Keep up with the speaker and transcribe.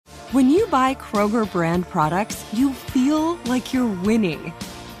When you buy Kroger brand products, you feel like you're winning.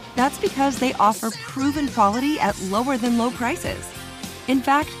 That's because they offer proven quality at lower than low prices. In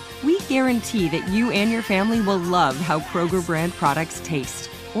fact, we guarantee that you and your family will love how Kroger brand products taste,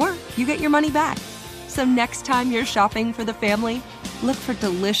 or you get your money back. So next time you're shopping for the family, look for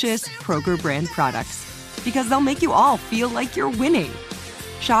delicious Kroger brand products, because they'll make you all feel like you're winning.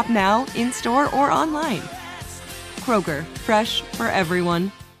 Shop now, in-store, or online. Kroger, fresh for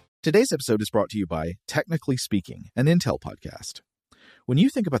everyone. Today's episode is brought to you by Technically Speaking, an Intel podcast. When you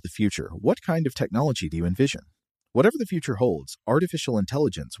think about the future, what kind of technology do you envision? Whatever the future holds, artificial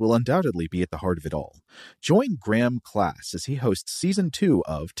intelligence will undoubtedly be at the heart of it all. Join Graham Class as he hosts Season 2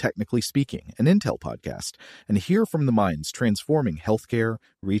 of Technically Speaking, an Intel podcast, and hear from the minds transforming healthcare,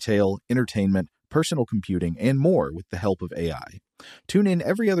 retail, entertainment, personal computing, and more with the help of AI. Tune in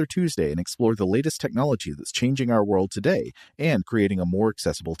every other Tuesday and explore the latest technology that's changing our world today and creating a more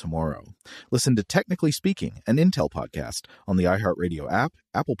accessible tomorrow. Listen to Technically Speaking, an Intel podcast on the iHeartRadio app,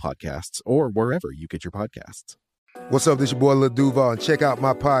 Apple Podcasts, or wherever you get your podcasts. What's up, this your boy Lil Duval, and check out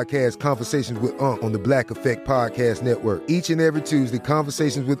my podcast, Conversations with Unc, on the Black Effect Podcast Network. Each and every Tuesday,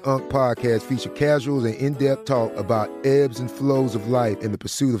 Conversations with Unc podcast feature casual and in-depth talk about ebbs and flows of life and the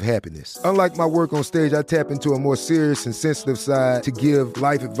pursuit of happiness. Unlike my work on stage, I tap into a more serious and sensitive side to give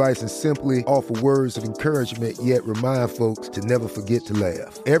life advice and simply offer words of encouragement, yet remind folks to never forget to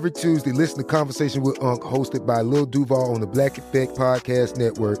laugh. Every Tuesday, listen to Conversation with Unc, hosted by Lil Duval on the Black Effect Podcast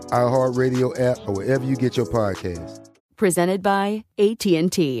Network, iHeartRadio app, or wherever you get your podcasts. Presented by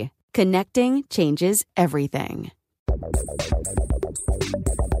AT&T. Connecting changes everything.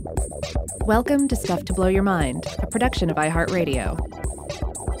 Welcome to Stuff to Blow Your Mind, a production of iHeartRadio.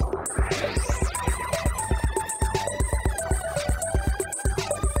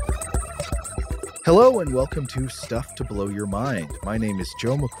 Hello and welcome to Stuff to Blow Your Mind. My name is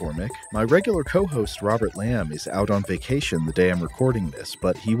Joe McCormick. My regular co-host Robert Lamb is out on vacation the day I'm recording this,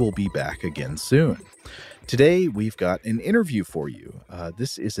 but he will be back again soon. Today, we've got an interview for you.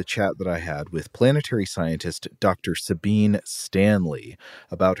 This is a chat that I had with planetary scientist Dr. Sabine Stanley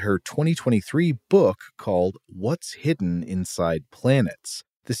about her 2023 book called What's Hidden Inside Planets.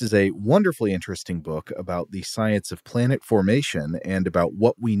 This is a wonderfully interesting book about the science of planet formation and about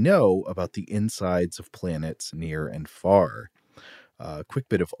what we know about the insides of planets near and far. A quick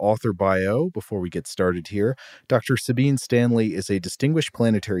bit of author bio before we get started here. Dr. Sabine Stanley is a distinguished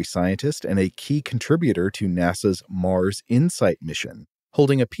planetary scientist and a key contributor to NASA's Mars InSight mission.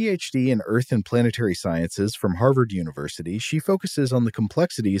 Holding a PhD in Earth and Planetary Sciences from Harvard University, she focuses on the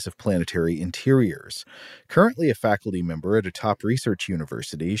complexities of planetary interiors. Currently a faculty member at a top research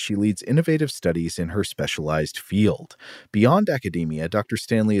university, she leads innovative studies in her specialized field. Beyond academia, Dr.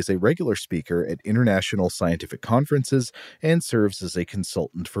 Stanley is a regular speaker at international scientific conferences and serves as a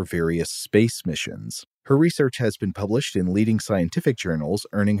consultant for various space missions. Her research has been published in leading scientific journals,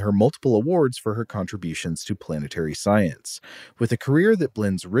 earning her multiple awards for her contributions to planetary science. With a career that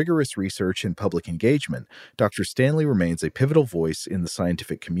blends rigorous research and public engagement, Dr. Stanley remains a pivotal voice in the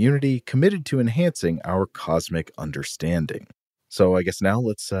scientific community, committed to enhancing our cosmic understanding. So I guess now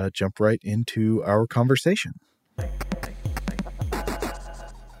let's jump right into our conversation.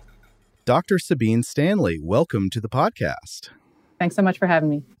 Dr. Sabine Stanley, welcome to the podcast. Thanks so much for having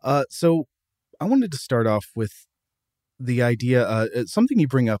me. So I wanted to start off with the idea, something you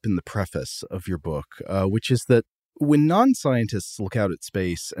bring up in the preface of your book, which is that when non-scientists look out at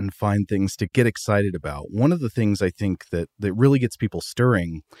space and find things to get excited about, one of the things I think that really gets people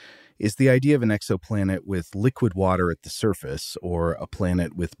stirring is the idea of an exoplanet with liquid water at the surface, or a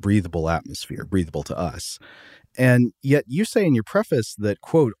planet with breathable atmosphere, breathable to us. And yet you say in your preface that,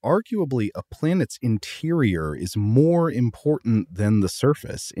 quote, arguably a planet's interior is more important than the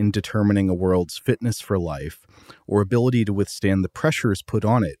surface in determining a world's fitness for life or ability to withstand the pressures put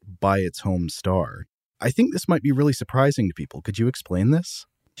on it by its home star. I think this might be really surprising to people. Could you explain this?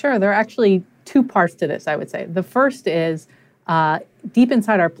 Sure. There are actually two parts to this, I would say. The first is deep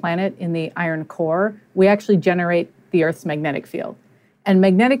inside our planet in the iron core, we actually generate the Earth's magnetic field. And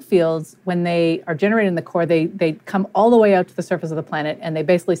magnetic fields, when they are generated in the core, they come all the way out to the surface of the planet, and they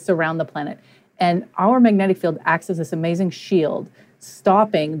basically surround the planet. And our magnetic field acts as this amazing shield,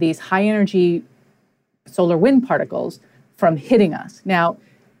 stopping these high-energy solar wind particles from hitting us. Now,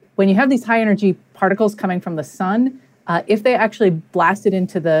 when you have these high-energy particles coming from the sun, if they actually blasted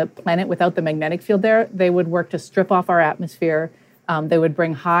into the planet without the magnetic field there, they would work to strip off our atmosphere. They would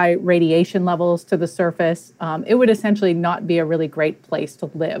bring high radiation levels to the surface. It would essentially not be a really great place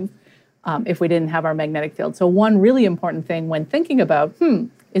to live if we didn't have our magnetic field. So one really important thing when thinking about,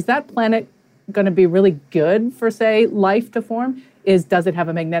 is that planet going to be really good for, say, life to form, is, does it have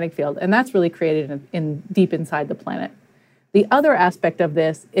a magnetic field? And that's really created in deep inside the planet. The other aspect of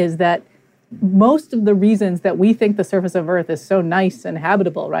this is that most of the reasons that we think the surface of Earth is so nice and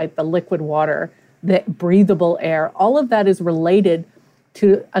habitable, right? The liquid water, the breathable air, all of that is related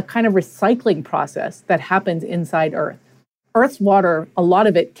to a kind of recycling process that happens inside Earth. Earth's water, a lot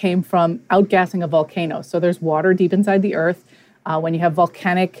of it came from outgassing of volcanoes. So there's water deep inside the Earth. When you have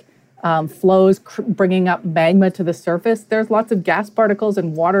volcanic flows bringing up magma to the surface, there's lots of gas particles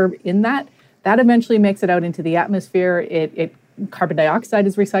and water in that. That eventually makes it out into the atmosphere. Carbon dioxide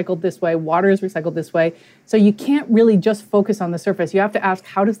is recycled this way, water is recycled this way. So you can't really just focus on the surface. You have to ask,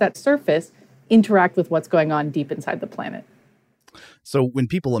 how does that surface interact with what's going on deep inside the planet? So when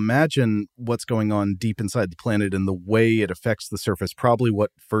people imagine what's going on deep inside the planet and the way it affects the surface, probably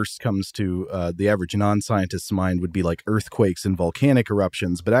what first comes to the average non-scientist's mind would be like earthquakes and volcanic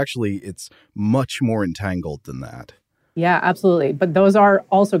eruptions, but actually it's much more entangled than that. Yeah, absolutely. But those are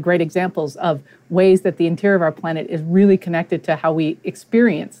also great examples of ways that the interior of our planet is really connected to how we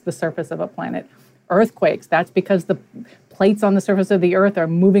experience the surface of a planet. Earthquakes, that's because the plates on the surface of the Earth are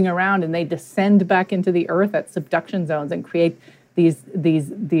moving around and they descend back into the Earth at subduction zones and create these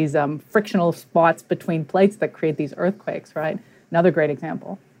frictional spots between plates that create these earthquakes, right? Another great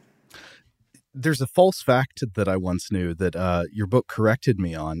example. There's a false fact that I once knew that your book corrected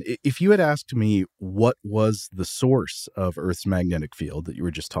me on. If you had asked me what was the source of Earth's magnetic field that you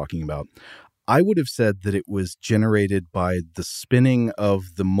were just talking about, I would have said that it was generated by the spinning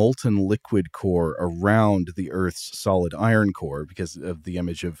of the molten liquid core around the Earth's solid iron core because of the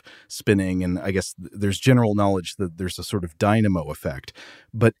image of spinning. And I guess there's general knowledge that there's a sort of dynamo effect.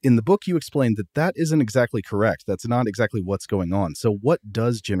 But in the book, you explained that that isn't exactly correct. That's not exactly what's going on. So what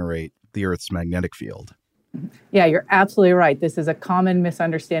does generate the Earth's magnetic field? Yeah, you're absolutely right. This is a common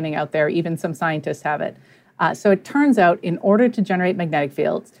misunderstanding out there. Even some scientists have it. So it turns out in order to generate magnetic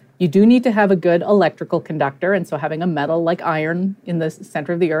fields, you do need to have a good electrical conductor, and so having a metal like iron in the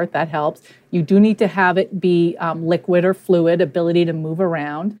center of the Earth, that helps. You do need to have it be liquid or fluid, ability to move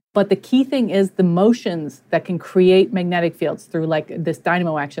around. But the key thing is the motions that can create magnetic fields through like this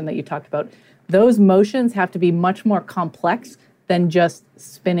dynamo action that you talked about. Those motions have to be much more complex than just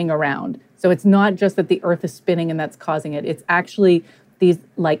spinning around. So it's not just that the Earth is spinning and that's causing it. It's actually these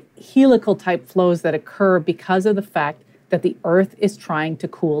like helical type flows that occur because of the fact that the Earth is trying to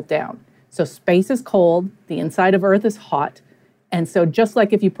cool down. So space is cold, the inside of Earth is hot, and so just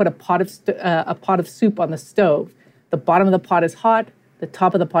like if you put a pot of soup on the stove, the bottom of the pot is hot, the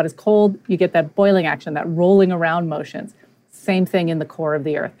top of the pot is cold, you get that boiling action, that rolling around motions. Same thing in the core of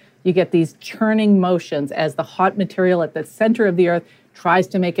the Earth. You get these churning motions as the hot material at the center of the Earth tries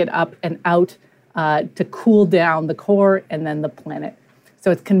to make it up and out to cool down the core and then the planet.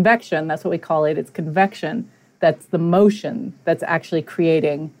 So it's convection, that's what we call it, it's convection. That's the motion that's actually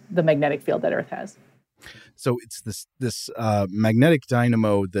creating the magnetic field that Earth has. So it's this magnetic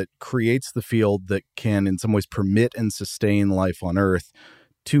dynamo that creates the field that can in some ways permit and sustain life on Earth.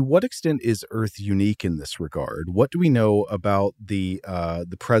 To what extent is Earth unique in this regard? What do we know about the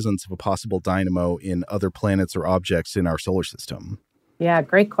presence of a possible dynamo in other planets or objects in our solar system? Yeah,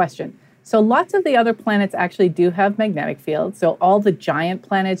 great question. So lots of the other planets actually do have magnetic fields. So all the giant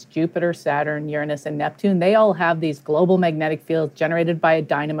planets, Jupiter, Saturn, Uranus, and Neptune, they all have these global magnetic fields generated by a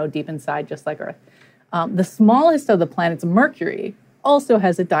dynamo deep inside, just like Earth. The smallest of the planets, Mercury, also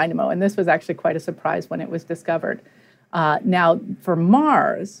has a dynamo, and this was actually quite a surprise when it was discovered. Now, for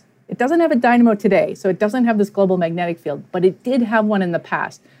Mars, it doesn't have a dynamo today, so it doesn't have this global magnetic field, but it did have one in the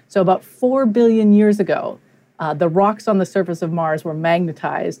past. So about 4 billion years ago, the rocks on the surface of Mars were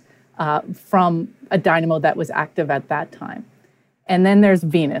magnetized from a dynamo that was active at that time. And then there's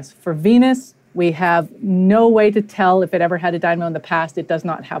Venus. For Venus, we have no way to tell if it ever had a dynamo in the past. It does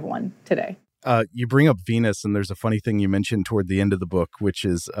not have one today. You bring up Venus, and there's a funny thing you mentioned toward the end of the book, which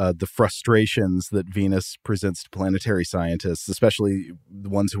is the frustrations that Venus presents to planetary scientists, especially the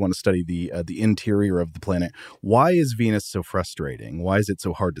ones who want to study the interior of the planet. Why is Venus so frustrating? Why is it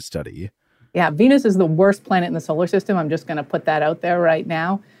so hard to study? Yeah, Venus is the worst planet in the solar system. I'm just going to put that out there right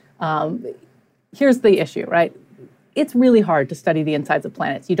now. Here's the issue, right? It's really hard to study the insides of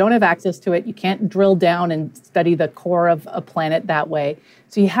planets. You don't have access to it. You can't drill down and study the core of a planet that way.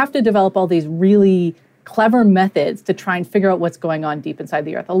 So you have to develop all these really clever methods to try and figure out what's going on deep inside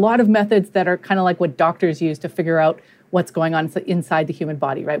the Earth. A lot of methods that are kind of like what doctors use to figure out what's going on inside the human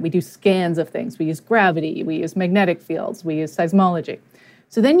body, right? We do scans of things. We use gravity. We use magnetic fields. We use seismology.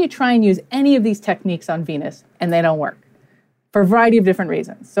 So then you try and use any of these techniques on Venus, and they don't work, for a variety of different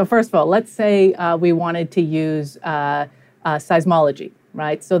reasons. So first of all, let's say we wanted to use seismology,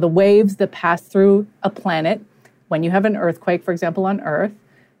 right? So the waves that pass through a planet, when you have an earthquake, for example, on Earth,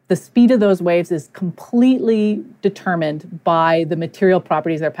 the speed of those waves is completely determined by the material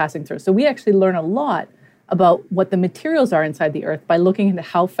properties they're passing through. So we actually learn a lot about what the materials are inside the Earth by looking into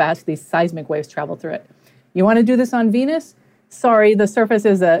how fast these seismic waves travel through it. You want to do this on Venus? Sorry, the surface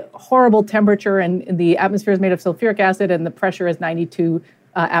is a horrible temperature and the atmosphere is made of sulfuric acid and the pressure is 92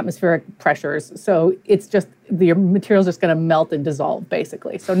 atmospheric pressures. So it's just, the material's just going to melt and dissolve,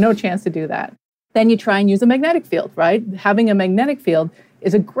 basically. So no chance to do that. Then you try and use a magnetic field, right? Having a magnetic field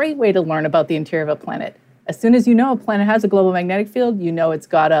is a great way to learn about the interior of a planet. As soon as you know a planet has a global magnetic field, you know it's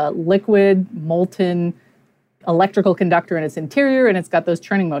got a liquid, molten, electrical conductor in its interior, and it's got those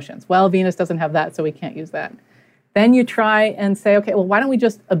churning motions. Well, Venus doesn't have that, so we can't use that. Then you try and say, okay, well, why don't we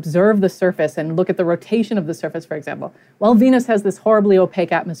just observe the surface and look at the rotation of the surface, for example? Well, Venus has this horribly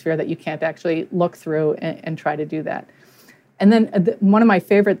opaque atmosphere that you can't actually look through and try to do that. And then one of my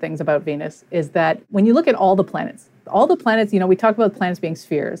favorite things about Venus is that when you look at all the planets, we talk about planets being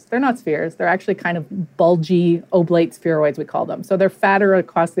spheres. They're not spheres. They're actually kind of bulgy, oblate spheroids, we call them. So they're fatter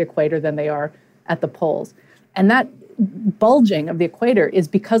across the equator than they are at the poles. And that bulging of the equator is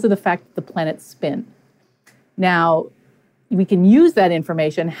because of the fact that the planets spin. Now, we can use that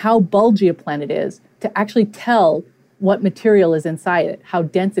information, how bulgy a planet is, to actually tell what material is inside it, how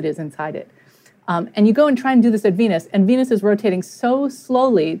dense it is inside it. And you go and try and do this at Venus, and Venus is rotating so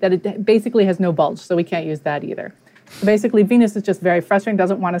slowly that it basically has no bulge, so we can't use that either. So basically, Venus is just very frustrating,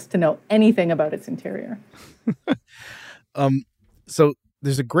 doesn't want us to know anything about its interior. So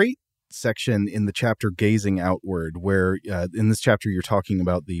there's a great section in the chapter Gazing Outward where in this chapter you're talking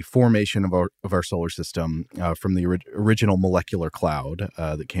about the formation of our solar system from the original molecular cloud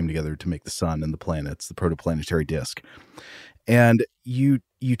that came together to make the sun and the planets, the protoplanetary disk. And you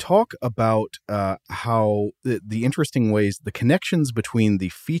talk about how the interesting ways, the connections between the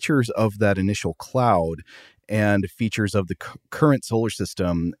features of that initial cloud and features of the current solar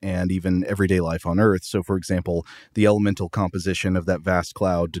system and even everyday life on Earth. So, for example, the elemental composition of that vast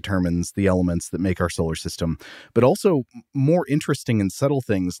cloud determines the elements that make our solar system, but also more interesting and subtle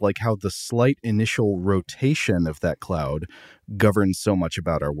things like how the slight initial rotation of that cloud governs so much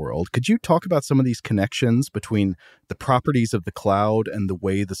about our world. Could you talk about some of these connections between the properties of the cloud and the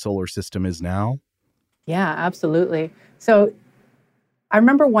way the solar system is now? Yeah, absolutely. So I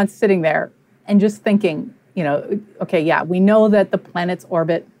remember once sitting there and just thinking, we know that the planets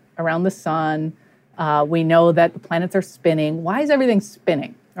orbit around the sun. We know that the planets are spinning. Why is everything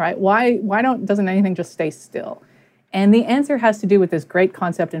spinning? Right? Why doesn't anything just stay still? And the answer has to do with this great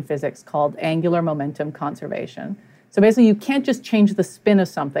concept in physics called angular momentum conservation. So basically, you can't just change the spin of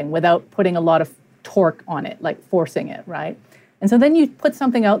something without putting a lot of torque on it, like forcing it, right? And so then you put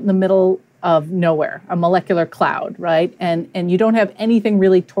something out in the middle of nowhere, a molecular cloud, right? And you don't have anything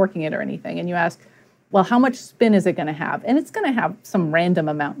really torquing it or anything. And you ask, well, how much spin is it going to have? And it's going to have some random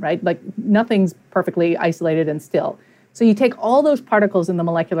amount, right? Like nothing's perfectly isolated and still. So you take all those particles in the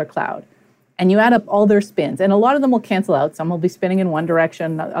molecular cloud and you add up all their spins. And a lot of them will cancel out. Some will be spinning in one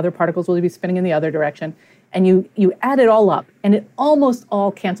direction. Other particles will be spinning in the other direction. And you add it all up and it almost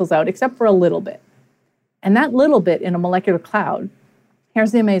all cancels out except for a little bit. And that little bit in a molecular cloud,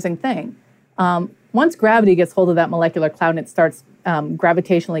 here's the amazing thing. Once gravity gets hold of that molecular cloud and it starts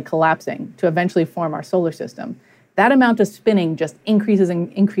gravitationally collapsing to eventually form our solar system, that amount of spinning just increases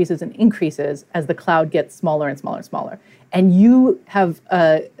and increases and increases as the cloud gets smaller and smaller and smaller. And you have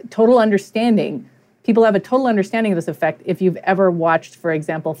a total understanding, people have a total understanding of this effect if you've ever watched, for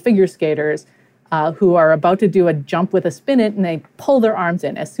example, figure skaters who are about to do a jump with a spin it and they pull their arms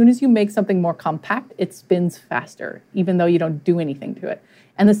in. As soon as you make something more compact, it spins faster, even though you don't do anything to it.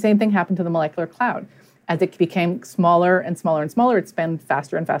 And the same thing happened to the molecular cloud. As it became smaller and smaller and smaller, it spun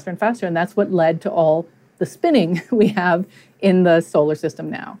faster and faster and faster. And that's what led to all the spinning we have in the solar system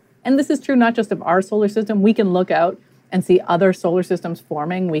now. And this is true not just of our solar system. We can look out and see other solar systems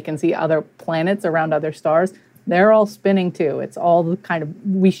forming. We can see other planets around other stars. They're all spinning too. It's all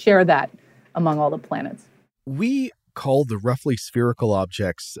we share that among all the planets. We call the roughly spherical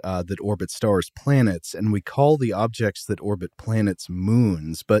objects that orbit stars planets, and we call the objects that orbit planets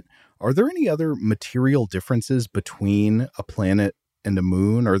moons. But are there any other material differences between a planet and a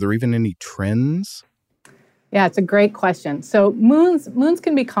moon? Are there even any trends? Yeah, it's a great question. So moons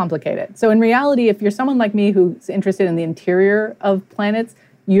can be complicated. So in reality, if you're someone like me who's interested in the interior of planets,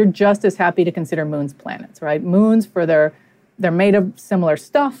 you're just as happy to consider moons planets, right? Moons, they're made of similar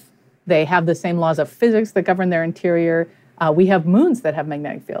stuff. They have the same laws of physics that govern their interior. We have moons that have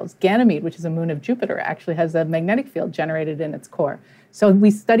magnetic fields. Ganymede, which is a moon of Jupiter, actually has a magnetic field generated in its core. So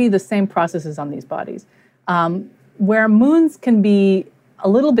we study the same processes on these bodies. Where moons can be a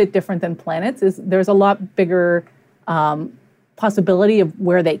little bit different than planets is there's a lot bigger possibility of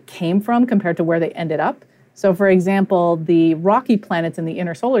where they came from compared to where they ended up. So, for example, the rocky planets in the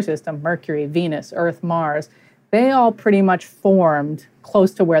inner solar system, Mercury, Venus, Earth, Mars, they all pretty much formed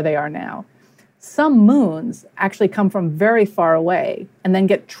close to where they are now. Some moons actually come from very far away and then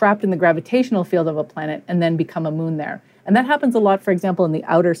get trapped in the gravitational field of a planet and then become a moon there. And that happens a lot, for example, in the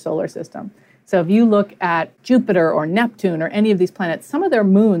outer solar system. So if you look at Jupiter or Neptune or any of these planets, some of their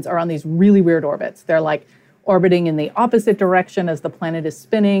moons are on these really weird orbits. They're like orbiting in the opposite direction as the planet is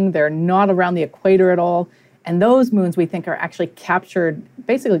spinning. They're not around the equator at all. And those moons we think are actually captured,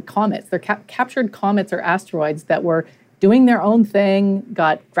 basically comets. They're captured comets or asteroids that were doing their own thing,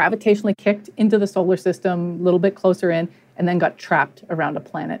 got gravitationally kicked into the solar system a little bit closer in, and then got trapped around a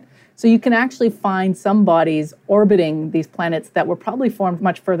planet. So you can actually find some bodies orbiting these planets that were probably formed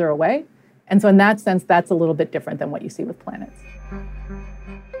much further away. And so in that sense, that's a little bit different than what you see with planets.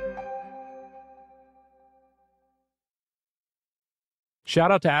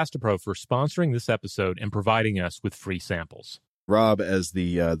 Shout out to Astapro for sponsoring this episode and providing us with free samples. Rob, as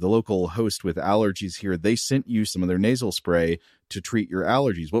the local host with allergies here, they sent you some of their nasal spray to treat your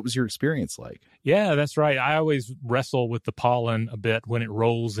allergies. What was your experience like? Yeah, that's right. I always wrestle with the pollen a bit when it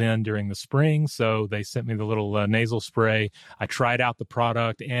rolls in during the spring, so they sent me the little nasal spray. I tried out the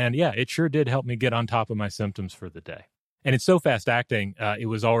product, and yeah, it sure did help me get on top of my symptoms for the day. And it's so fast-acting, it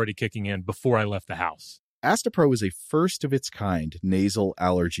was already kicking in before I left the house. Astapro is a first-of-its-kind nasal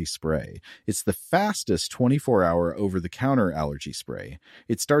allergy spray. It's the fastest 24-hour over-the-counter allergy spray.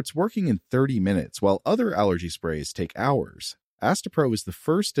 It starts working in 30 minutes, while other allergy sprays take hours. Astapro is the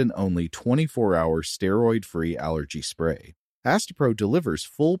first and only 24-hour steroid-free allergy spray. Astapro delivers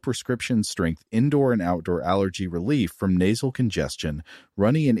full prescription-strength indoor and outdoor allergy relief from nasal congestion,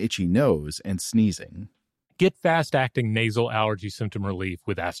 runny and itchy nose, and sneezing. Get fast-acting nasal allergy symptom relief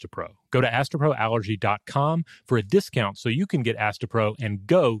with Astapro. Go to astaproallergy.com for a discount so you can get Astapro and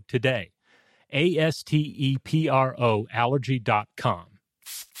go today. ASTEPRO allergy.com.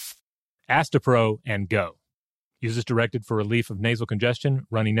 Astapro and go. Use as directed for relief of nasal congestion,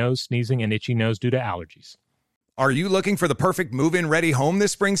 runny nose, sneezing, and itchy nose due to allergies. Are you looking for the perfect move-in ready home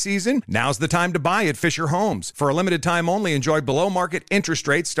this spring season? Now's the time to buy at Fisher Homes. For a limited time only, enjoy below-market interest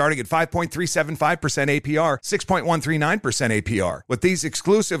rates starting at 5.375% APR, 6.139% APR. With these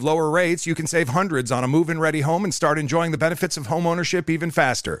exclusive lower rates, you can save hundreds on a move-in ready home and start enjoying the benefits of homeownership even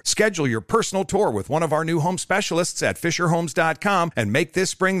faster. Schedule your personal tour with one of our new home specialists at FisherHomes.com and make this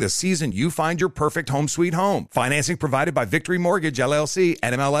spring the season you find your perfect home sweet home. Financing provided by Victory Mortgage, LLC,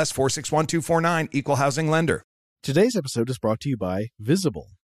 NMLS 461249, Equal Housing Lender. Today's episode is brought to you by Visible.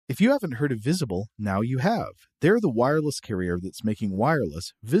 If you haven't heard of Visible, now you have. They're the wireless carrier that's making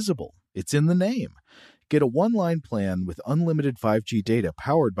wireless visible. It's in the name. Get a one-line plan with unlimited 5G data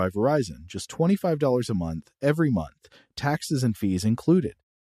powered by Verizon, just $25 a month, every month, taxes and fees included.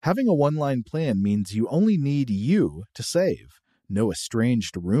 Having a one-line plan means you only need you to save. No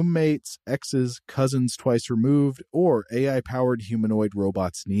estranged roommates, exes, cousins twice removed, or AI-powered humanoid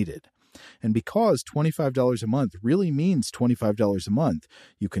robots needed. And because $25 a month really means $25 a month,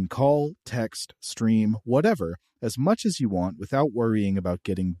 you can call, text, stream, whatever, as much as you want without worrying about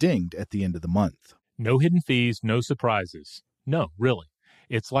getting dinged at the end of the month. No hidden fees, no surprises. No, really.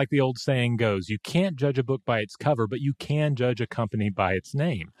 It's like the old saying goes, you can't judge a book by its cover, but you can judge a company by its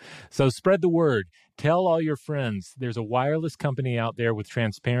name. So spread the word. Tell all your friends there's a wireless company out there with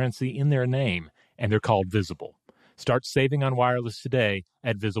transparency in their name, and they're called Visible. Start saving on wireless today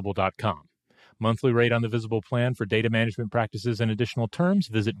at Visible.com. Monthly rate on the Visible plan for data management practices and additional terms,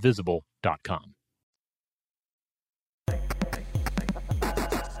 visit Visible.com.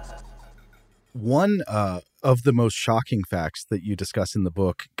 One of the most shocking facts that you discuss in the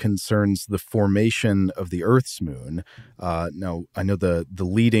book concerns the formation of the Earth's moon. Now, I know the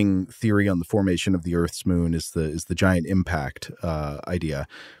leading theory on the formation of the Earth's moon is the giant impact idea.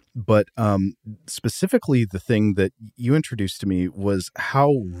 But specifically, the thing that you introduced to me was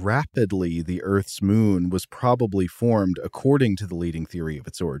how rapidly the Earth's moon was probably formed according to the leading theory of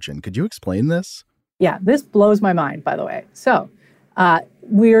its origin. Could you explain this? Yeah, this blows my mind, by the way. So I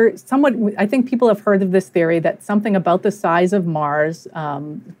think people have heard of this theory that something about the size of Mars,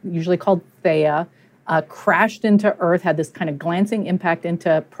 usually called Theia, crashed into Earth, had this kind of glancing impact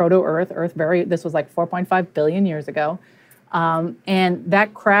into proto-Earth. This was like 4.5 billion years ago. And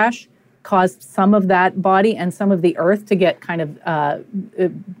that crash caused some of that body and some of the Earth to get kind of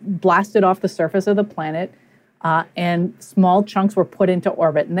blasted off the surface of the planet, and small chunks were put into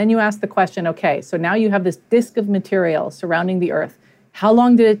orbit. And then you ask the question, okay, so now you have this disk of material surrounding the Earth. How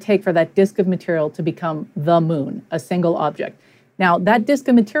long did it take for that disk of material to become the moon, a single object? Now, that disk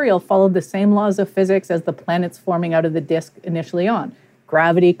of material followed the same laws of physics as the planets forming out of the disk initially on.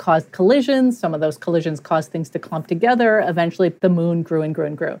 Gravity caused collisions. Some of those collisions caused things to clump together. Eventually, the moon grew and grew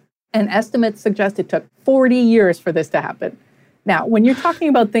and grew. And estimates suggest it took 40 years for this to happen. Now, when you're talking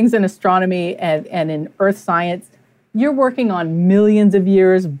about things in astronomy and in Earth science, you're working on millions of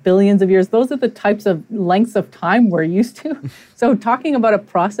years, billions of years. Those are the types of lengths of time we're used to. So talking about a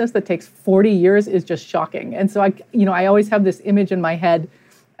process that takes 40 years is just shocking. And so I always have this image in my head,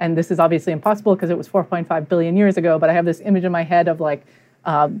 and this is obviously impossible because it was 4.5 billion years ago, but I have this image in my head of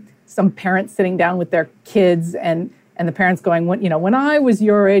some parents sitting down with their kids and the parents going, when I was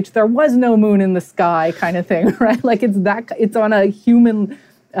your age, there was no moon in the sky kind of thing, right? Like it's on a human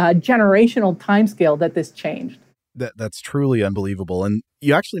generational timescale that this changed. That's truly unbelievable. And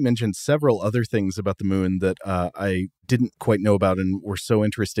you actually mentioned several other things about the moon that I didn't quite know about and were so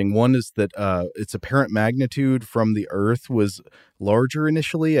interesting. One is that its apparent magnitude from the Earth was larger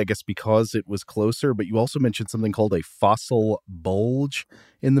initially, I guess because it was closer. But you also mentioned something called a fossil bulge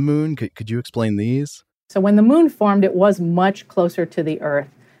in the moon. Could you explain these? So when the moon formed, it was much closer to the Earth.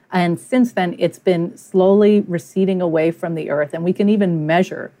 And since then, it's been slowly receding away from the Earth. And we can even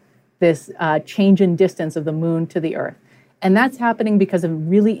measure this change in distance of the moon to the Earth. And that's happening because of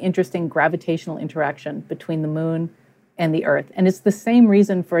really interesting gravitational interaction between the moon and the Earth. And it's the same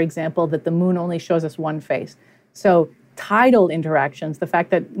reason, for example, that the moon only shows us one face. So tidal interactions, the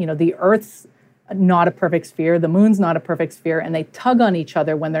fact that the Earth's not a perfect sphere, the moon's not a perfect sphere, and they tug on each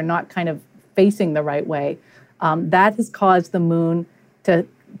other when they're not kind of facing the right way, that has caused the moon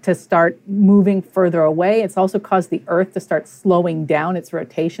to start moving further away. It's also caused the Earth to start slowing down its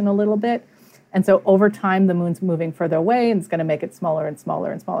rotation a little bit. And so over time, the moon's moving further away, and it's going to make it smaller and smaller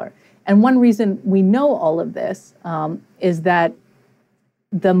and smaller. And one reason we know all of this is that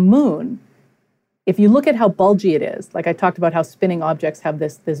the moon, if you look at how bulgy it is, like I talked about how spinning objects have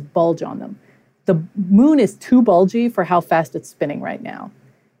this bulge on them, the moon is too bulgy for how fast it's spinning right now.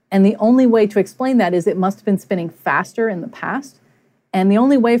 And the only way to explain that is it must have been spinning faster in the past. And the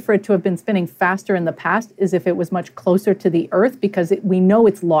only way for it to have been spinning faster in the past is if it was much closer to the Earth, because we know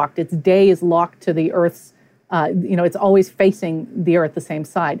it's locked. Its day is locked to the Earth's, it's always facing the Earth the same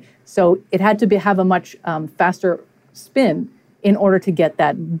side. So it had to have a much faster spin in order to get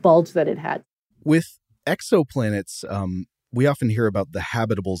that bulge that it had. With exoplanets, we often hear about the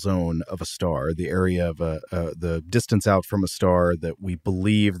habitable zone of a star, the area of the distance out from a star that we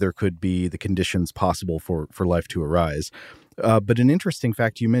believe there could be the conditions possible for life to arise. But an interesting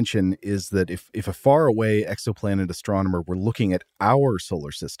fact you mentioned is that if a faraway exoplanet astronomer were looking at our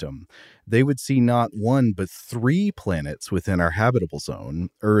solar system, they would see not one, but 3 planets within our habitable zone,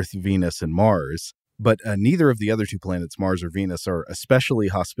 Earth, Venus, and Mars. But neither of the other 2 planets, Mars or Venus, are especially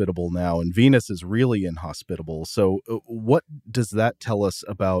hospitable now, and Venus is really inhospitable. So what does that tell us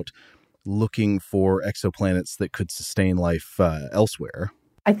about looking for exoplanets that could sustain life elsewhere?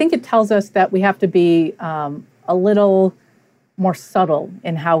 I think it tells us that we have to be a little more subtle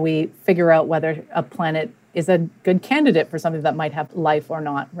in how we figure out whether a planet is a good candidate for something that might have life or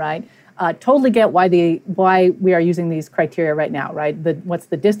not, right? Totally get why we are using these criteria right now, right? What's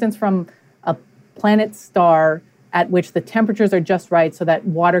the distance from a planet star at which the temperatures are just right so that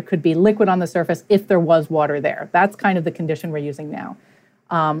water could be liquid on the surface if there was water there. That's kind of the condition we're using now.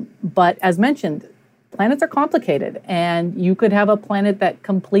 But as mentioned, planets are complicated, and you could have a planet that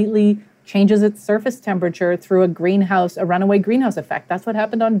completely changes its surface temperature through a runaway greenhouse effect. That's what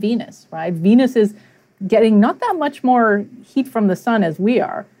happened on Venus, right? Venus is getting not that much more heat from the sun as we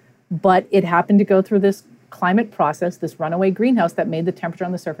are, but it happened to go through this climate process, this runaway greenhouse that made the temperature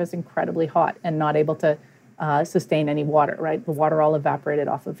on the surface incredibly hot and not able to sustain any water, right? The water all evaporated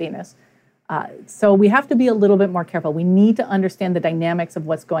off of Venus. So we have to be a little bit more careful. We need to understand the dynamics of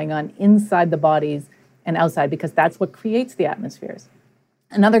what's going on inside the bodies and outside, because that's what creates the atmospheres.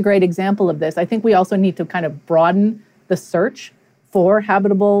 Another great example of this, I think we also need to kind of broaden the search for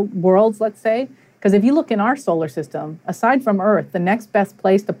habitable worlds, let's say. Because if you look in our solar system, aside from Earth, the next best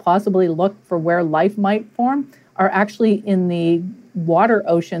place to possibly look for where life might form are actually in the water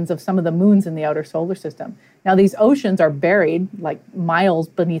oceans of some of the moons in the outer solar system. Now, these oceans are buried like miles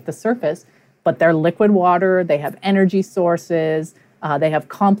beneath the surface, but they're liquid water, they have energy sources, they have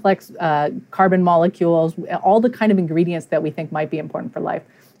complex carbon molecules, all the kind of ingredients that we think might be important for life.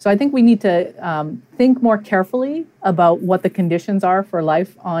 So I think we need to think more carefully about what the conditions are for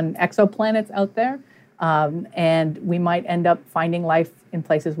life on exoplanets out there, and we might end up finding life in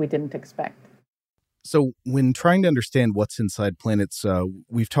places we didn't expect. So when trying to understand what's inside planets,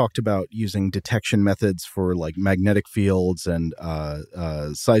 we've talked about using detection methods for like magnetic fields and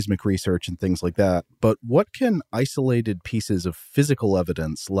seismic research and things like that. But what can isolated pieces of physical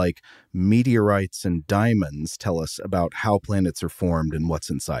evidence like meteorites and diamonds tell us about how planets are formed and what's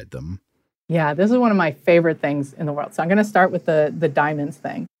inside them? Yeah, this is one of my favorite things in the world. So I'm going to start with the diamonds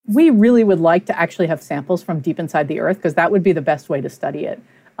thing. We really would like to actually have samples from deep inside the Earth because that would be the best way to study it.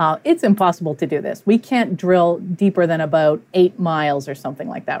 It's impossible to do this. We can't drill deeper than about 8 miles or something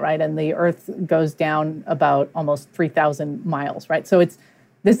like that, right? And the Earth goes down about almost 3,000 miles, right? So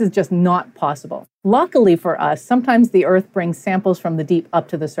this is just not possible. Luckily for us, sometimes the Earth brings samples from the deep up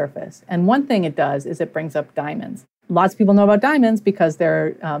to the surface. And one thing it does is it brings up diamonds. Lots of people know about diamonds because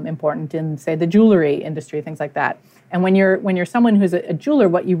they're important in, say, the jewelry industry, things like that. And when you're someone who's a jeweler,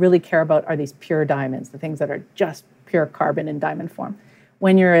 what you really care about are these pure diamonds, the things that are just pure carbon in diamond form.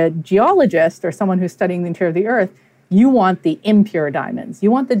 When you're a geologist or someone who's studying the interior of the Earth, you want the impure diamonds.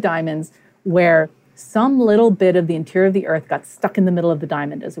 You want the diamonds where some little bit of the interior of the Earth got stuck in the middle of the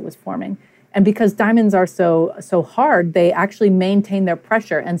diamond as it was forming. And because diamonds are so hard, they actually maintain their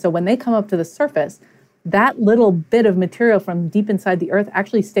pressure. And so when they come up to the surface, that little bit of material from deep inside the Earth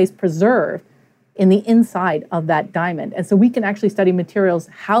actually stays preserved in the inside of that diamond. And so we can actually study materials,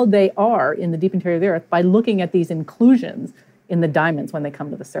 how they are in the deep interior of the Earth, by looking at these inclusions in the diamonds when they come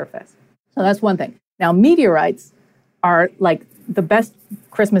to the surface. So that's one thing. Now, meteorites are like the best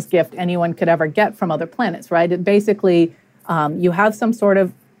Christmas gift anyone could ever get from other planets, right? It basically, you have some sort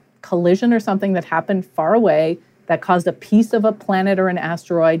of collision or something that happened far away that caused a piece of a planet or an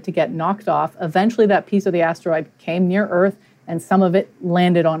asteroid to get knocked off. Eventually, that piece of the asteroid came near Earth, and some of it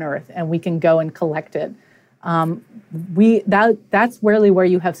landed on Earth, and we can go and collect it. That's really where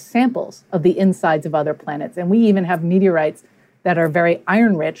you have samples of the insides of other planets. And we even have meteorites that are very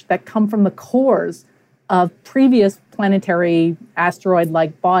iron-rich that come from the cores of previous planetary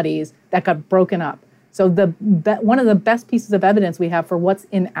asteroid-like bodies that got broken up. So one of the best pieces of evidence we have for what's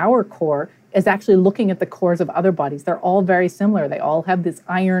in our core is actually looking at the cores of other bodies. They're all very similar. They all have this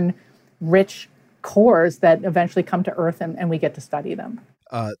iron-rich cores that eventually come to Earth, and we get to study them.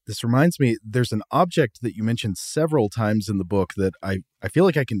 This reminds me, there's an object that you mentioned several times in the book that I feel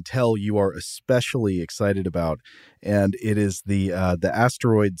like I can tell you are especially excited about, and it is the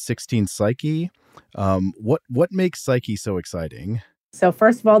asteroid 16 Psyche. What makes Psyche so exciting? So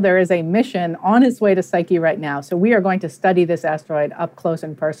first of all, there is a mission on its way to Psyche right now. So we are going to study this asteroid up close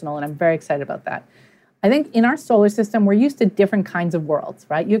and personal, and I'm very excited about that. I think in our solar system, we're used to different kinds of worlds,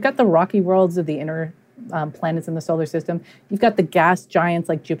 right? You've got the rocky worlds of the inner planets in the solar system. You've got the gas giants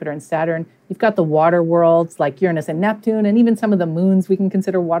like Jupiter and Saturn. You've got the water worlds like Uranus and Neptune, and even some of the moons we can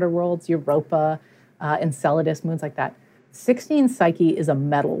consider water worlds, Europa, Enceladus, moons like that. 16 Psyche is a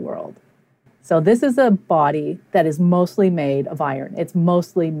metal world. So this is a body that is mostly made of iron. It's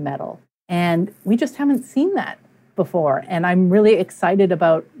mostly metal. And we just haven't seen that before. And I'm really excited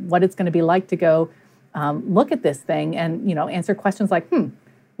about what it's going to be like to go look at this thing and, answer questions like,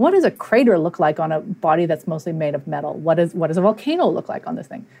 what does a crater look like on a body that's mostly made of metal? What does a volcano look like on this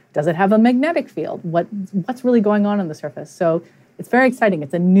thing? Does it have a magnetic field? What's really going on the surface? So it's very exciting.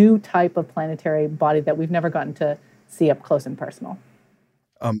 It's a new type of planetary body that we've never gotten to see up close and personal.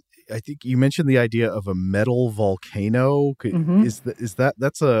 I think you mentioned the idea of a metal volcano. Mm-hmm.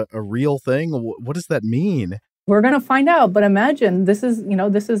 That's a real thing? What does that mean? We're going to find out, but imagine this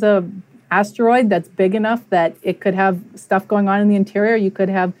is a asteroid that's big enough that it could have stuff going on in the interior. You could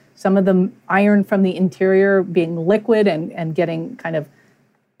have some of the iron from the interior being liquid and getting kind of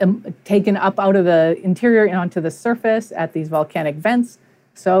taken up out of the interior and onto the surface at these volcanic vents.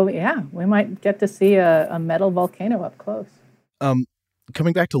 So yeah, we might get to see a metal volcano up close.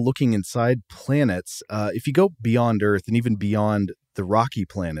 Coming back to looking inside planets, if you go beyond Earth and even beyond the rocky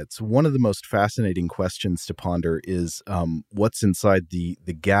planets, one of the most fascinating questions to ponder is what's inside the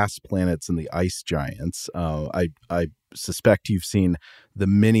gas planets and the ice giants. I suspect you've seen the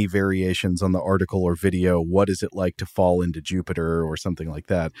many variations on the article or video, what is it like to fall into Jupiter or something like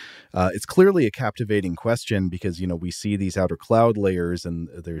that. It's clearly a captivating question because, we see these outer cloud layers and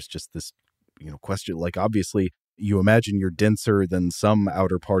there's just this, question, like obviously you imagine you're denser than some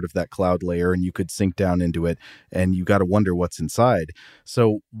outer part of that cloud layer and you could sink down into it and you got to wonder what's inside.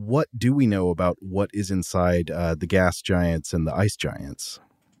 So what do we know about what is inside the gas giants and the ice giants?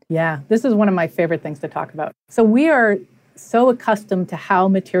 Yeah, this is one of my favorite things to talk about. So we are so accustomed to how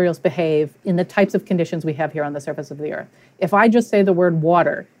materials behave in the types of conditions we have here on the surface of the Earth. If I just say the word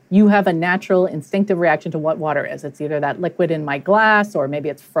water, you have a natural instinctive reaction to what water is. It's either that liquid in my glass, or maybe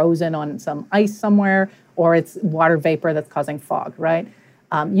it's frozen on some ice somewhere, or it's water vapor that's causing fog, right?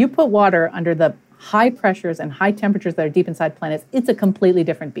 You put water under the high pressures and high temperatures that are deep inside planets, it's a completely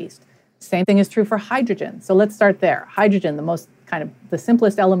different beast. Same thing is true for hydrogen. So let's start there. Hydrogen, the most kind of the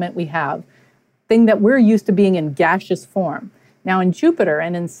simplest element we have, thing that we're used to being in gaseous form. Now in Jupiter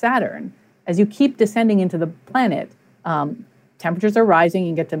and in Saturn, as you keep descending into the planet, temperatures are rising. You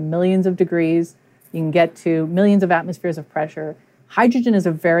can get to millions of degrees. You can get to millions of atmospheres of pressure. Hydrogen is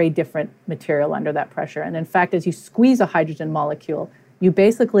a very different material under that pressure. And in fact, as you squeeze a hydrogen molecule, you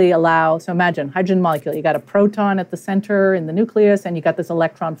basically allow, so imagine hydrogen molecule, you got a proton at the center in the nucleus, and you got this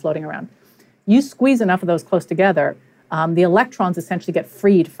electron floating around. You squeeze enough of those close together, the electrons essentially get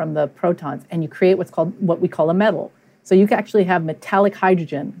freed from the protons, and you create what we call a metal. So you can actually have metallic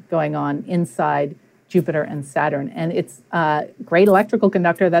hydrogen going on inside Jupiter and Saturn. And it's a great electrical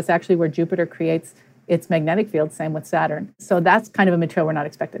conductor. That's actually where Jupiter creates its magnetic field, same with Saturn. So that's kind of a material we're not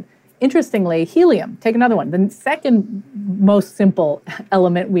expected. Interestingly, helium, take another one. The second most simple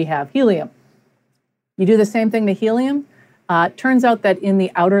element we have, helium. You do the same thing to helium. Turns out that in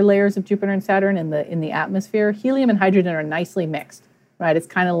the outer layers of Jupiter and Saturn, in the atmosphere, helium and hydrogen are nicely mixed, right? It's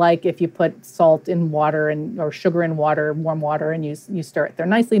kind of like if you put salt in water or sugar in water, warm water, and you stir it. They're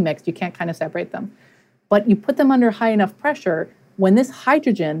nicely mixed. You can't kind of separate them. But you put them under high enough pressure, when this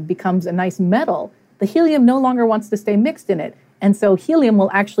hydrogen becomes a nice metal, the helium no longer wants to stay mixed in it. And so helium will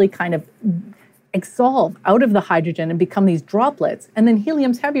actually kind of exsolve out of the hydrogen and become these droplets. And then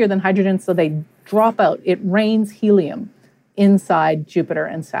helium's heavier than hydrogen, so they drop out. It rains helium inside Jupiter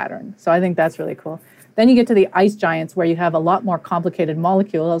and Saturn. So I think that's really cool. Then you get to the ice giants, where you have a lot more complicated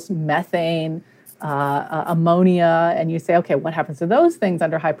molecules, methane, ammonia, and you say, okay, what happens to those things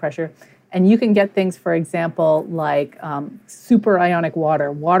under high pressure? And you can get things, for example, like super ionic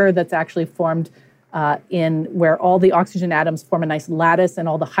water that's actually formed in where all the oxygen atoms form a nice lattice, and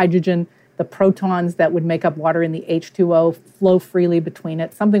all the hydrogen, the protons that would make up water in the H2O flow freely between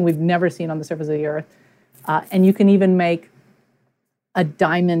it, something we've never seen on the surface of the Earth. And you can even make a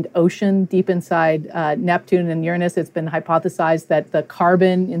diamond ocean deep inside Neptune and Uranus. It's been hypothesized that the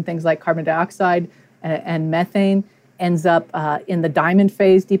carbon in things like carbon dioxide and methane ends up in the diamond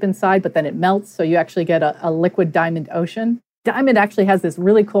phase deep inside, but then it melts, so you actually get a liquid diamond ocean. Diamond actually has this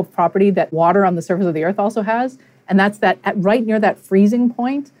really cool property that water on the surface of the Earth also has, and that's that right near that freezing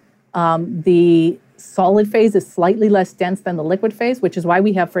point, the solid phase is slightly less dense than the liquid phase, which is why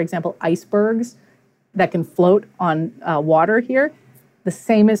we have, for example, icebergs that can float on water here. The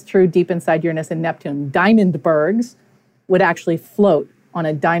same is true deep inside Uranus and Neptune. Diamond bergs would actually float on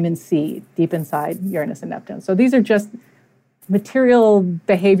a diamond sea deep inside Uranus and Neptune. So these are just material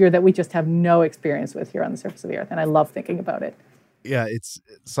behavior that we just have no experience with here on the surface of the Earth, and I love thinking about it. Yeah, it's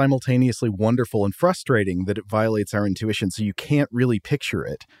simultaneously wonderful and frustrating that it violates our intuition, so you can't really picture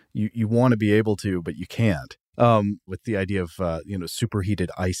it. You want to be able to, but you can't. With the idea of superheated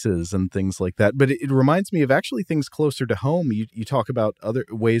ices and things like that. But it reminds me of actually things closer to home. You talk about other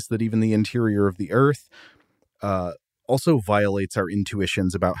ways that even the interior of the Earth also violates our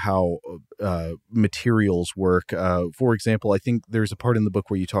intuitions about how materials work. For example, I think there's a part in the book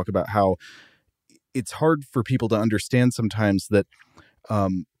where you talk about how it's hard for people to understand sometimes that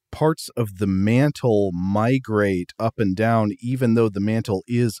parts of the mantle migrate up and down, even though the mantle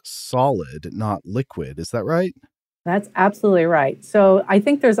is solid, not liquid. Is that right? That's absolutely right. So I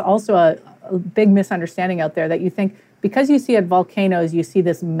think there's also a big misunderstanding out there that you think because you see at volcanoes, you see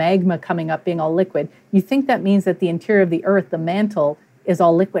this magma coming up being all liquid, you think that means that the interior of the Earth, the mantle, is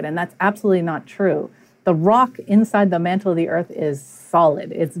all liquid, and that's absolutely not true. The rock inside the mantle of the Earth is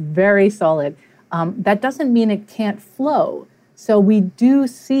solid. It's very solid. That doesn't mean it can't flow. So we do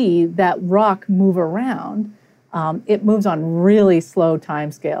see that rock move around. It moves on really slow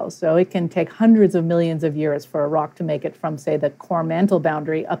timescales. So it can take hundreds of millions of years for a rock to make it from, say, the core mantle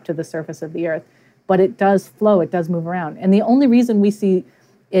boundary up to the surface of the Earth. But it does flow, it does move around. And the only reason we see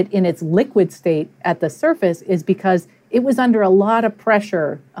it in its liquid state at the surface is because it was under a lot of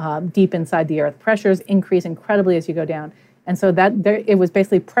pressure deep inside the Earth. Pressures increase incredibly as you go down. And so it was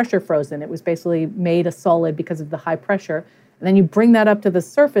basically pressure frozen. It was basically made a solid because of the high pressure. And then you bring that up to the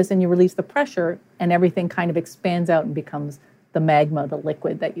surface and you release the pressure, and everything kind of expands out and becomes the magma, the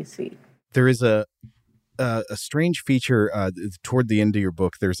liquid that you see. There is a strange feature toward the end of your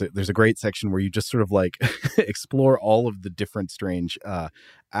book. There's a great section where you just sort of like explore all of the different strange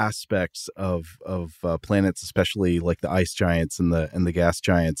aspects of planets, especially like the ice giants and the gas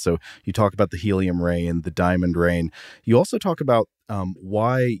giants. So you talk about the helium ray and the diamond rain. You also talk about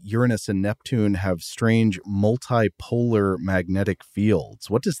why Uranus and Neptune have strange multipolar magnetic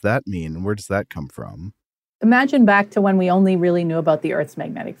fields. What does that mean? Where does that come from? Imagine back to when we only really knew about the Earth's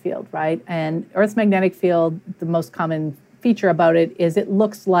magnetic field, right? And Earth's magnetic field, the most common feature about it is it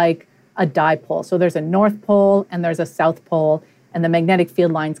looks like a dipole. So there's a north pole and there's a south pole, and the magnetic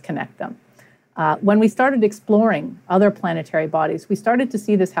field lines connect them. When we started exploring other planetary bodies, we started to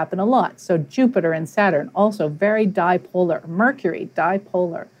see this happen a lot. So Jupiter and Saturn, also very dipolar. Mercury,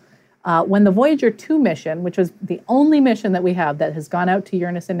 dipolar. When the Voyager 2 mission, which was the only mission that we have that has gone out to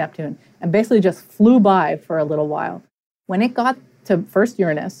Uranus and Neptune, and basically just flew by for a little while, when it got to first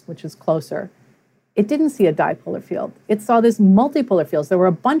Uranus, which is closer, it didn't see a dipolar field. It saw this multipolar fields. There were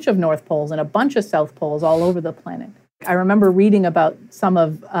a bunch of north poles and a bunch of south poles all over the planet. I remember reading about some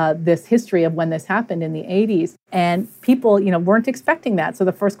of this history of when this happened in the 80s, and people, weren't expecting that. So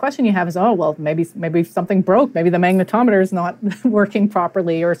the first question you have is, oh, well, maybe something broke. Maybe the magnetometer is not working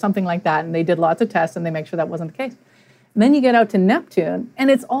properly or something like that. And they did lots of tests and they make sure that wasn't the case. And then you get out to Neptune,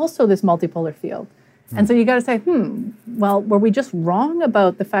 and it's also this multipolar field. And so you got to say, well, were we just wrong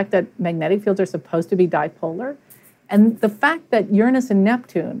about the fact that magnetic fields are supposed to be dipolar? And the fact that Uranus and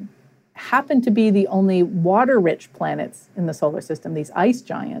Neptune happen to be the only water-rich planets in the solar system, these ice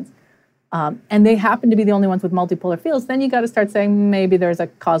giants, and they happen to be the only ones with multipolar fields, then you got to start saying maybe there's a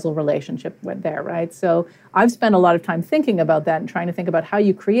causal relationship there, right? So I've spent a lot of time thinking about that and trying to think about how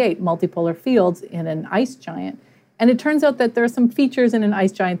you create multipolar fields in an ice giant. And it turns out that there are some features in an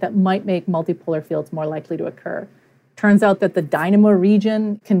ice giant that might make multipolar fields more likely to occur. Turns out that the dynamo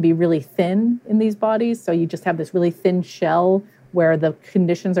region can be really thin in these bodies, so you just have this really thin shell where the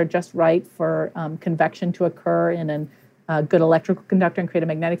conditions are just right for convection to occur in a good electrical conductor and create a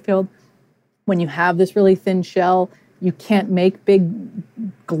magnetic field. When you have this really thin shell, you can't make big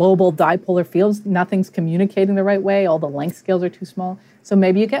global dipolar fields. Nothing's communicating the right way. All the length scales are too small. So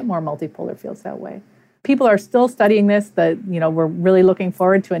maybe you get more multipolar fields that way. People are still studying this. We're really looking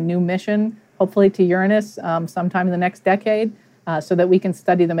forward to a new mission, hopefully to Uranus sometime in the next decade, so that we can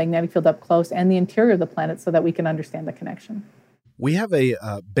study the magnetic field up close and the interior of the planet so that we can understand the connection. We have a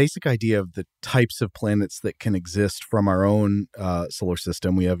basic idea of the types of planets that can exist from our own solar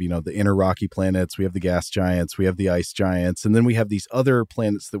system. We have, the inner rocky planets, we have the gas giants, we have the ice giants, and then we have these other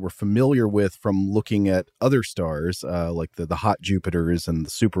planets that we're familiar with from looking at other stars, like the hot Jupiters and the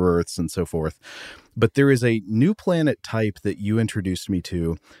super Earths and so forth. But there is a new planet type that you introduced me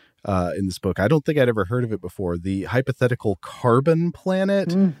to in this book. I don't think I'd ever heard of it before. The hypothetical carbon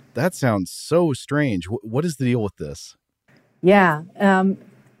planet. That sounds so strange. What is the deal with this? Yeah.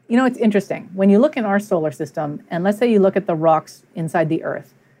 It's interesting. When you look in our solar system, and let's say you look at the rocks inside the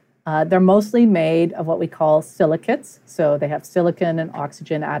Earth, they're mostly made of what we call silicates. So they have silicon and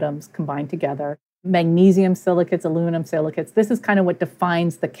oxygen atoms combined together. Magnesium silicates, aluminum silicates. This is kind of what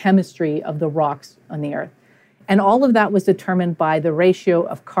defines the chemistry of the rocks on the Earth. And all of that was determined by the ratio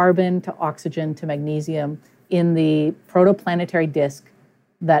of carbon to oxygen to magnesium in the protoplanetary disk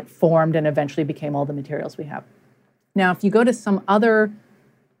that formed and eventually became all the materials we have. Now, if you go to some other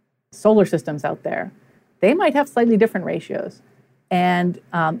solar systems out there, they might have slightly different ratios. And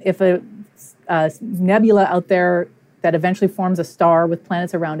if a nebula out there that eventually forms a star with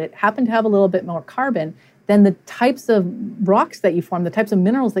planets around it happen to have a little bit more carbon, then the types of rocks that you form, the types of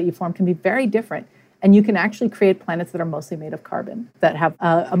minerals that you form can be very different. And you can actually create planets that are mostly made of carbon, that have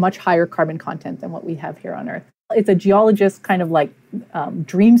a much higher carbon content than what we have here on Earth. It's a geologist's kind of like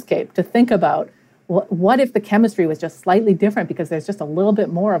dreamscape to think about. What if the chemistry was just slightly different because there's just a little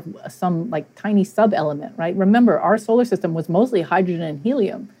bit more of some like tiny sub-element, right? Remember, our solar system was mostly hydrogen and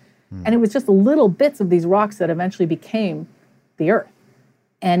helium. And it was just little bits of these rocks that eventually became the Earth.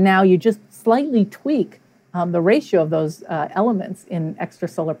 And now you just slightly tweak the ratio of those elements in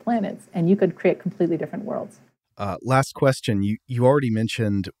extrasolar planets, and you could create completely different worlds. Last question. You already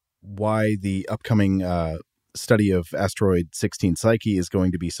mentioned why the upcoming study of asteroid 16 Psyche is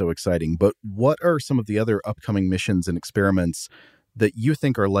going to be so exciting, but what are some of the other upcoming missions and experiments that you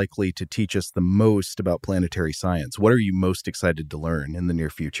think are likely to teach us the most about planetary science? What are you most excited to learn in the near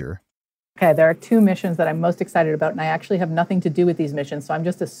future? Okay, there are two missions that I'm most excited about, and I actually have nothing to do with these missions, so I'm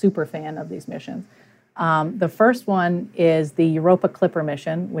just a super fan of these missions. The first one is the Europa Clipper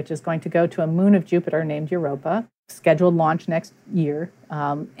mission, which is going to go to a moon of Jupiter named Europa, scheduled launch next year.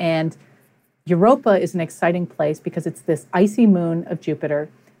 And Europa is an exciting place because it's this icy moon of Jupiter,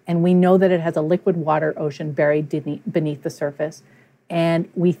 and we know that it has a liquid water ocean buried beneath the surface. And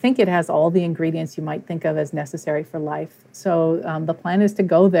we think it has all the ingredients you might think of as necessary for life. So the plan is to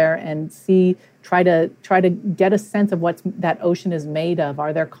go there and try to get a sense of what that ocean is made of.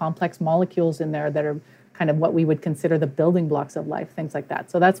 Are there complex molecules in there that are kind of what we would consider the building blocks of life, things like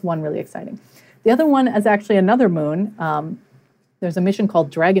that. So that's one really exciting. The other one is actually another moon. There's a mission called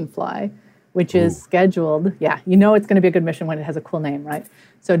Dragonfly, which is scheduled. Yeah, you know it's going to be a good mission when it has a cool name, right?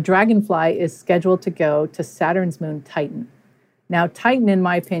 So Dragonfly is scheduled to go to Saturn's moon Titan. Now, Titan, in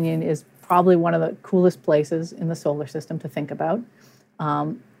my opinion, is probably one of the coolest places in the solar system to think about.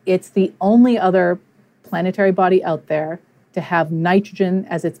 It's the only other planetary body out there to have nitrogen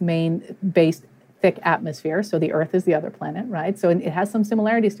as its main base thick atmosphere. So the Earth is the other planet, right? So it has some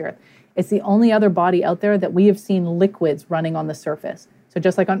similarities to Earth. It's the only other body out there that we have seen liquids running on the surface. So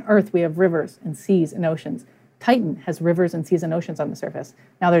just like on Earth, we have rivers and seas and oceans. Titan has rivers and seas and oceans on the surface.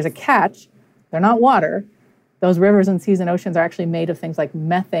 Now there's a catch. They're not water. Those rivers and seas and oceans are actually made of things like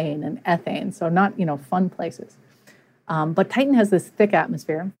methane and ethane. So not, fun places. But Titan has this thick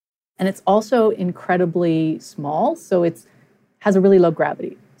atmosphere, and it's also incredibly small. So it has a really low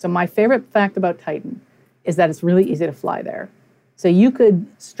gravity. So my favorite fact about Titan is that it's really easy to fly there. So you could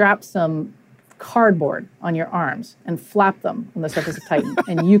strap some cardboard on your arms and flap them on the surface of Titan,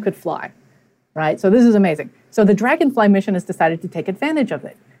 and you could fly, right? So this is amazing. So the Dragonfly mission has decided to take advantage of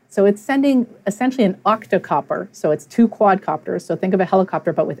it. So it's sending essentially an octocopter. So it's 2 quadcopters. So think of a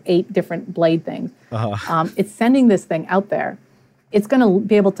helicopter, but with 8 different blade things. It's sending this thing out there. It's going to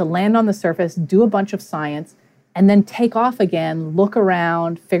be able to land on the surface, do a bunch of science, and then take off again, look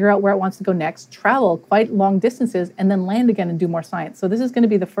around, figure out where it wants to go next, travel quite long distances, and then land again and do more science. So this is going to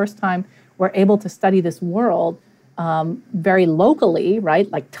be the first time we're able to study this world very locally, right?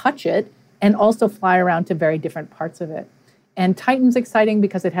 Like touch it, and also fly around to very different parts of it. And Titan's exciting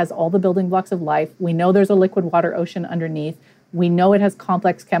because it has all the building blocks of life. We know there's a liquid water ocean underneath. We know it has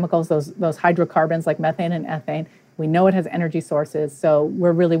complex chemicals, those hydrocarbons like methane and ethane. We know it has energy sources. So we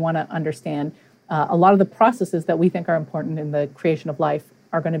really want to understand a lot of the processes that we think are important in the creation of life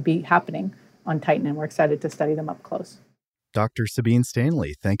are going to be happening on Titan, and we're excited to study them up close. Dr. Sabine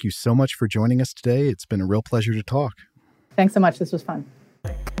Stanley, thank you so much for joining us today. It's been a real pleasure to talk. Thanks so much. This was fun.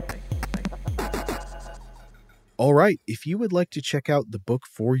 All right, if you would like to check out the book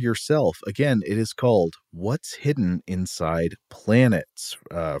for yourself, again, it is called What's Hidden Inside Planets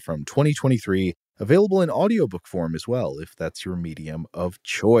from 2023, available in audiobook form as well, if that's your medium of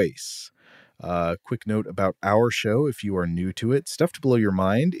choice. Quick note about our show, if you are new to it. Stuff to Blow Your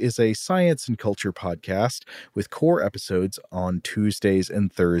Mind is a science and culture podcast with core episodes on Tuesdays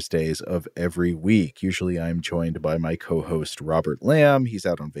and Thursdays of every week. Usually I'm joined by my co-host, Robert Lamb. He's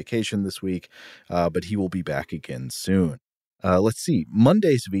out on vacation this week, but he will be back again soon. Let's see.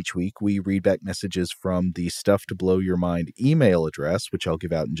 Mondays of each week, we read back messages from the Stuff to Blow Your Mind email address, which I'll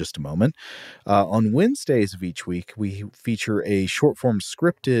give out in just a moment. On Wednesdays of each week, we feature a short-form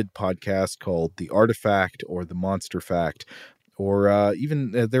scripted podcast called The Artifact or The Monster Fact, or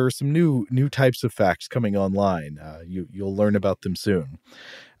even there are some new types of facts coming online. You'll learn about them soon.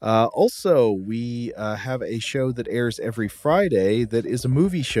 Also, we have a show that airs every Friday that is a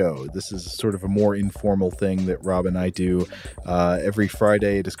movie show. This is sort of a more informal thing that Rob and I do every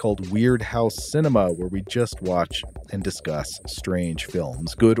Friday. It is called Weird House Cinema, where we just watch and discuss strange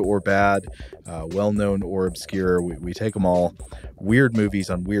films, good or bad, well-known or obscure. We take them all. Weird movies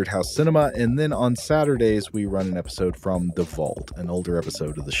on Weird House Cinema. And then on Saturdays, we run an episode from The Vault, an older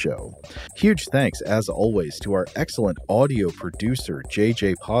episode of the show. Huge thanks, as always, to our excellent audio producer,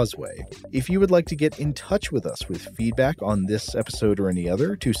 JJ Posway. If you would like to get in touch with us with feedback on this episode or any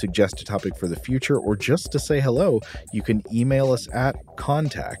other, to suggest a topic for the future, or just to say hello, you can email us at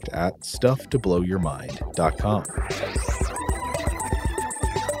contact@stufftoblowyourmind.com.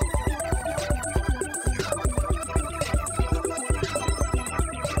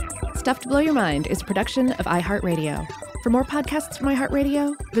 Stuff to Blow Your Mind is a production of iHeartRadio. For more podcasts from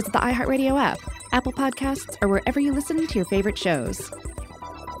iHeartRadio, visit the iHeartRadio app, Apple Podcasts, or wherever you listen to your favorite shows.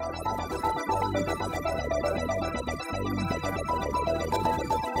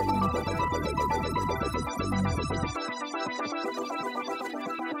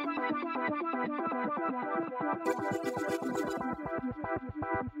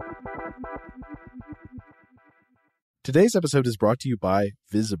 Today's episode is brought to you by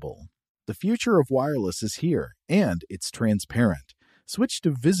Visible. The future of wireless is here, and it's transparent. Switch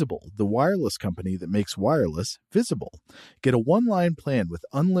to Visible, the wireless company that makes wireless visible. Get a one-line plan with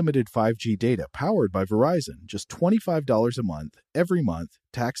unlimited 5G data powered by Verizon, just $25 a month, every month,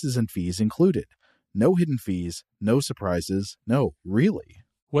 taxes and fees included. No hidden fees, no surprises, no, really.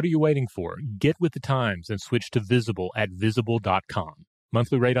 What are you waiting for? Get with the times and switch to Visible at Visible.com.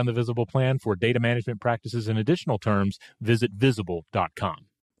 Monthly rate on the Visible plan for data management practices and additional terms, visit Visible.com.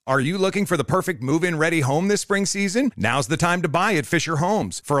 Are you looking for the perfect move-in ready home this spring season? Now's the time to buy at Fisher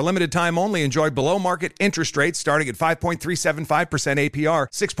Homes. For a limited time only, enjoy below-market interest rates starting at 5.375% APR,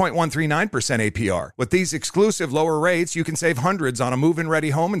 6.139% APR. With these exclusive lower rates, you can save hundreds on a move-in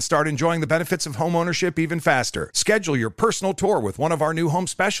ready home and start enjoying the benefits of home ownership even faster. Schedule your personal tour with one of our new home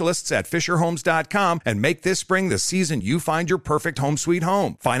specialists at FisherHomes.com and make this spring the season you find your perfect home sweet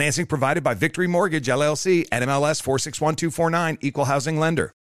home. Financing provided by Victory Mortgage, LLC, NMLS 461249, Equal Housing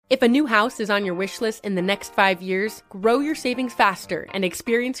Lender. If a new house is on your wish list in the next 5 years, grow your savings faster and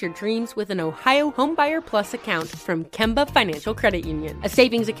experience your dreams with an Ohio Homebuyer Plus account from Kemba Financial Credit Union. A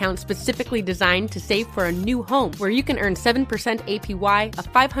savings account specifically designed to save for a new home, where you can earn 7% APY,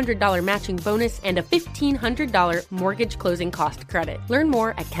 a $500 matching bonus, and a $1,500 mortgage closing cost credit. Learn more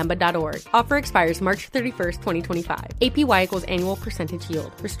at Kemba.org. Offer expires March 31st, 2025. APY equals annual percentage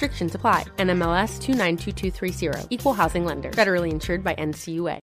yield. Restrictions apply. NMLS 292230. Equal Housing Lender. Federally insured by NCUA.